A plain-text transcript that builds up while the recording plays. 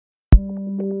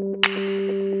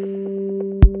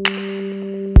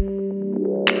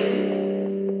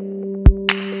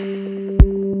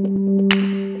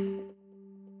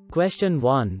Question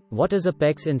 1. What is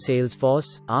Apex in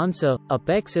Salesforce? Answer.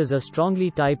 Apex is a strongly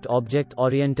typed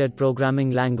object-oriented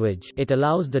programming language. It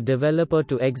allows the developer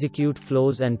to execute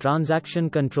flows and transaction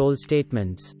control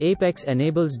statements. Apex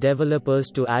enables developers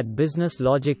to add business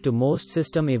logic to most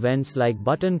system events like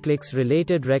button clicks,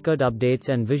 related record updates,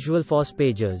 and Visualforce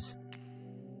pages.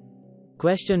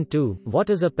 Question 2.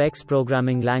 What is Apex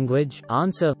programming language?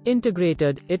 Answer.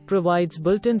 Integrated. It provides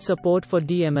built-in support for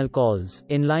DML calls.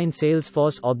 Inline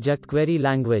Salesforce object query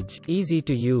language. Easy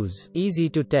to use. Easy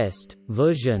to test.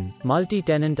 Version.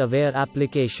 Multi-tenant aware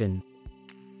application.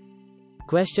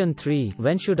 Question 3.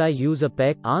 When should I use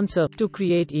Apex? Answer. To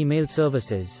create email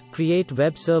services, create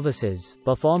web services,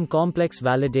 perform complex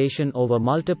validation over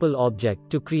multiple objects,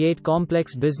 to create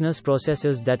complex business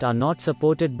processes that are not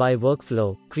supported by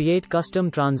workflow, create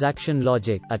custom transaction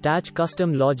logic, attach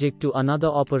custom logic to another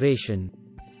operation.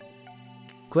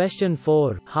 Question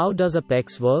 4. How does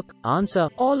Apex work? Answer.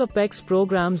 All Apex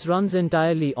programs runs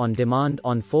entirely on demand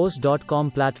on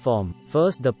Force.com platform.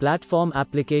 First, the platform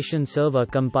application server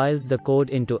compiles the code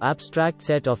into abstract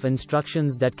set of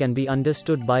instructions that can be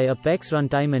understood by Apex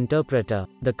runtime interpreter.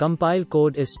 The compiled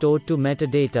code is stored to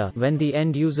metadata. When the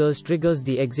end users triggers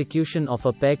the execution of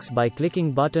Apex by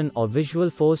clicking button or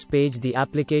Visualforce page, the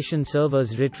application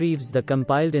servers retrieves the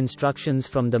compiled instructions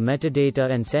from the metadata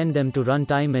and send them to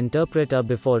runtime interpreter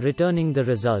before returning the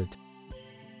result.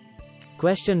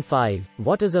 Question 5.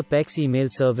 What is Apex email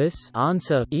service?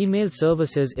 Answer. Email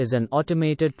services is an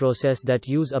automated process that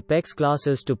use Apex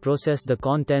classes to process the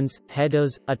contents,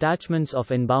 headers, attachments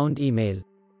of inbound email.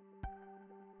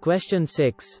 Question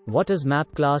 6. What is map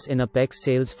class in Apex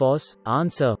Salesforce?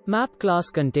 Answer. Map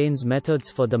class contains methods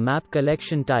for the map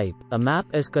collection type. A map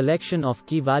is collection of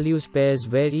key values pairs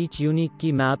where each unique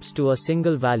key maps to a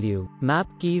single value. Map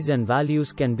keys and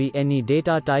values can be any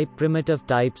data type, primitive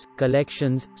types,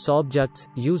 collections, subjects,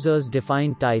 users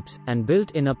defined types, and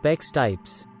built-in Apex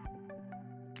types.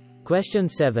 Question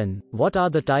 7. What are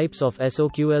the types of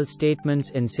SOQL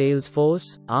statements in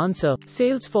Salesforce? Answer.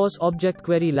 Salesforce object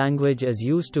query language is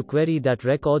used to query that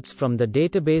records from the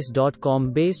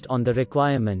database.com based on the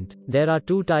requirement. There are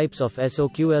two types of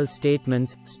SOQL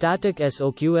statements, static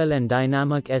SOQL and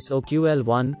dynamic SOQL.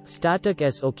 1. Static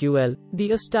SOQL.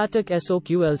 The static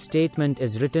SOQL statement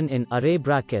is written in array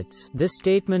brackets. These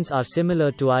statements are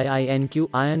similar to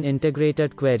IINQ ion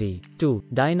integrated query. 2.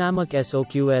 Dynamic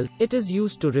SOQL. It is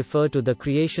used to refer to the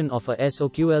creation of a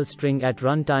SOQL string at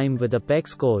runtime with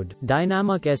Apex code.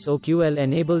 Dynamic SOQL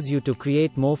enables you to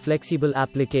create more flexible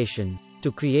application.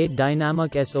 To create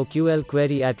dynamic SOQL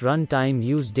query at runtime,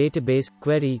 use database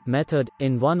query method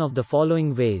in one of the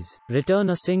following ways.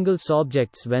 Return a single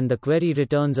subjects when the query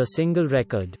returns a single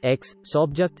record. X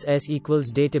subjects s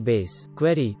equals database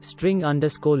query string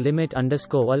underscore limit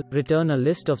underscore al. Return a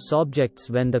list of subjects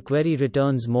when the query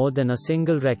returns more than a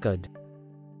single record.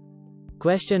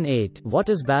 Question 8. What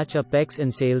is Batch Apex in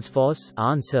Salesforce?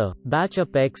 Answer. Batch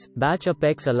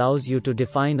Apex allows you to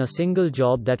define a single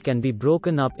job that can be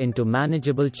broken up into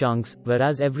manageable chunks,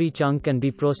 whereas every chunk can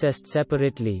be processed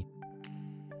separately.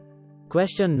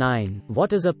 Question 9.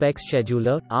 What is Apex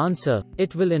Scheduler? Answer.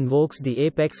 It will invokes the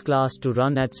Apex class to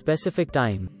run at specific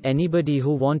time. Anybody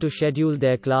who want to schedule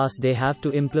their class, they have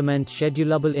to implement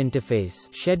schedulable interface.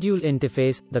 Schedule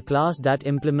interface. The class that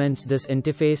implements this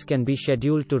interface can be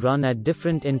scheduled to run at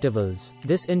different intervals.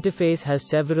 This interface has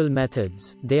several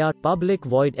methods. They are public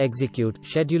void execute,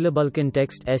 schedulable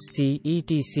context sc,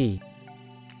 etc.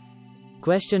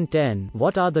 Question 10.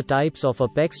 What are the types of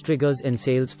Apex triggers in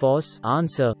Salesforce?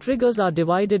 Answer. Triggers are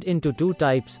divided into two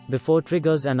types, before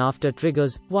triggers and after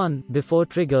triggers. 1. Before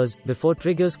triggers. Before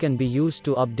triggers can be used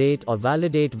to update or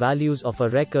validate values of a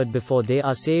record before they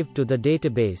are saved to the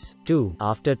database. 2.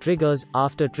 After triggers.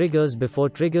 After triggers. Before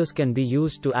triggers can be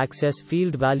used to access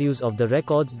field values of the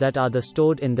records that are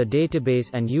stored in the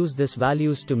database and use these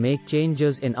values to make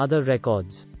changes in other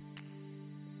records.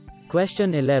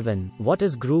 Question 11. What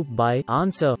is group by?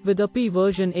 Answer. With API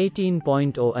version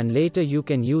 18.0 and later you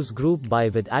can use group by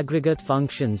with aggregate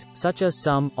functions, such as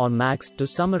sum or max, to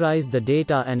summarize the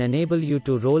data and enable you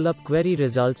to roll up query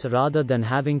results rather than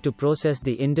having to process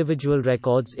the individual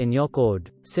records in your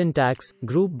code. Syntax: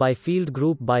 group by field,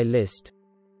 group by list.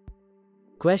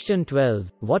 Question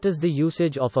 12. What is the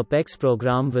usage of Apex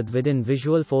program within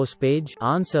Visualforce page?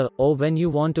 Answer. When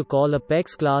you want to call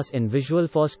Apex class in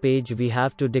Visualforce page, we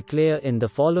have to declare in the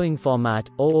following format.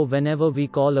 Whenever we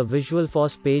call a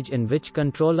Visualforce page in which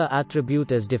controller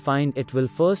attribute is defined, it will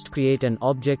first create an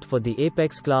object for the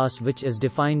Apex class which is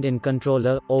defined in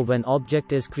controller. When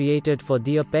object is created for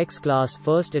the Apex class,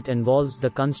 first it involves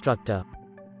the constructor.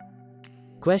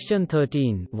 Question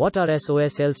 13. What are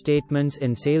SOSL statements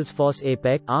in Salesforce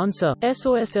Apex? Answer.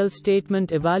 SOSL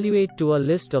statement evaluate to a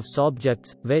list of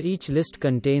subjects, where each list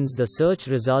contains the search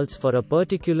results for a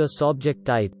particular subject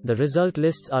type. The result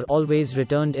lists are always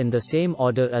returned in the same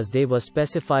order as they were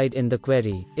specified in the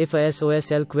query. If a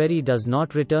SOSL query does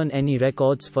not return any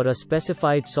records for a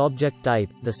specified subject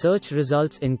type, the search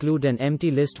results include an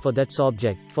empty list for that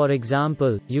subject. For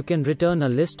example, you can return a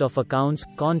list of accounts,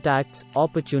 contacts,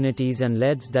 opportunities and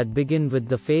leads that begin with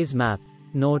the phase map.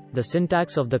 Note, the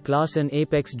syntax of the class in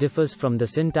Apex differs from the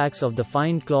syntax of the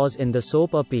find clause in the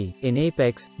SOAP API. In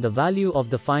Apex, the value of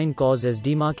the find clause is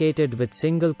demarcated with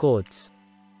single quotes.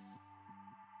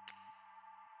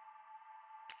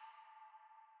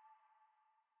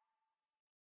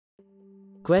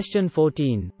 Question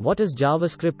 14. What is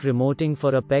JavaScript remoting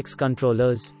for Apex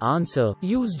controllers? Answer.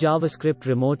 Use JavaScript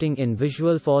remoting in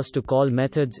Visualforce to call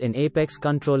methods in Apex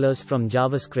controllers from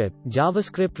JavaScript.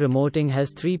 JavaScript remoting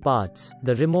has three parts.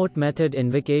 The remote method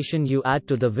invocation you add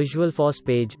to the Visualforce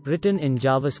page, written in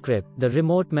JavaScript. The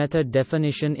remote method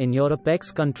definition in your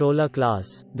Apex controller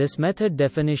class. This method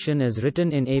definition is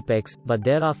written in Apex, but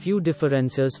there are few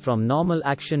differences from normal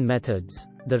action methods.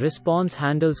 The response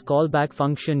handles callback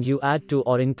function you add to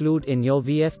or include in your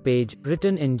VF page,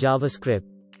 written in JavaScript.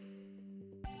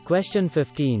 Question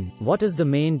 15. What is the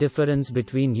main difference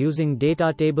between using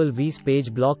data table vs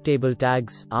page block table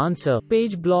tags? Answer.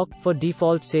 Page block, for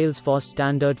default Salesforce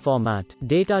standard format.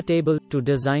 Data table, to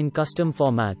design custom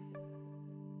format.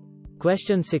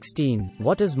 Question 16.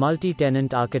 What is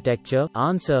multi-tenant architecture?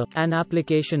 Answer. An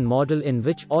application model in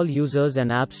which all users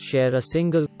and apps share a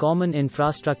single, common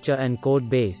infrastructure and code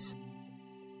base.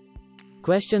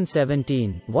 Question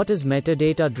 17. What is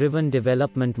metadata-driven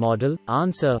development model?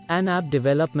 Answer. An app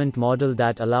development model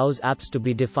that allows apps to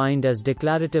be defined as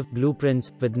declarative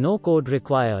blueprints, with no code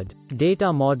required.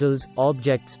 Data models,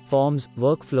 objects, forms,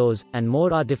 workflows, and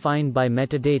more are defined by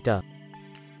metadata.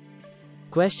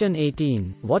 Question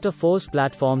 18. What are Force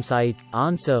platform site?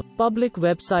 Answer. Public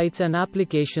websites and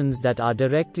applications that are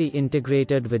directly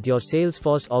integrated with your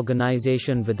Salesforce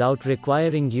organization without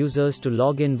requiring users to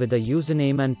log in with a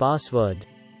username and password.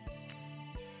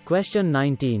 Question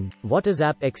 19. What is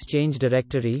App Exchange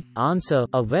Directory? Answer.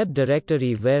 A web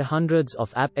directory where hundreds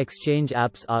of App Exchange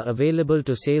apps are available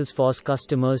to Salesforce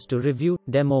customers to review,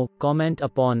 demo, comment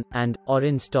upon, and/or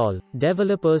install.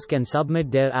 Developers can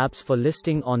submit their apps for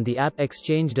listing on the App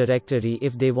Exchange Directory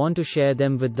if they want to share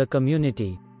them with the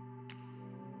community.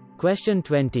 Question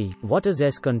 20. What is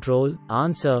S-Control?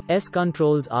 Answer.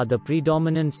 S-Controls are the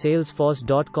predominant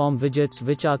Salesforce.com widgets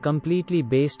which are completely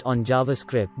based on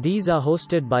JavaScript. These are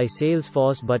hosted by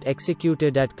Salesforce but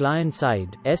executed at client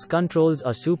side. S-Controls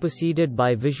are superseded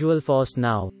by Visualforce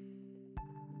now.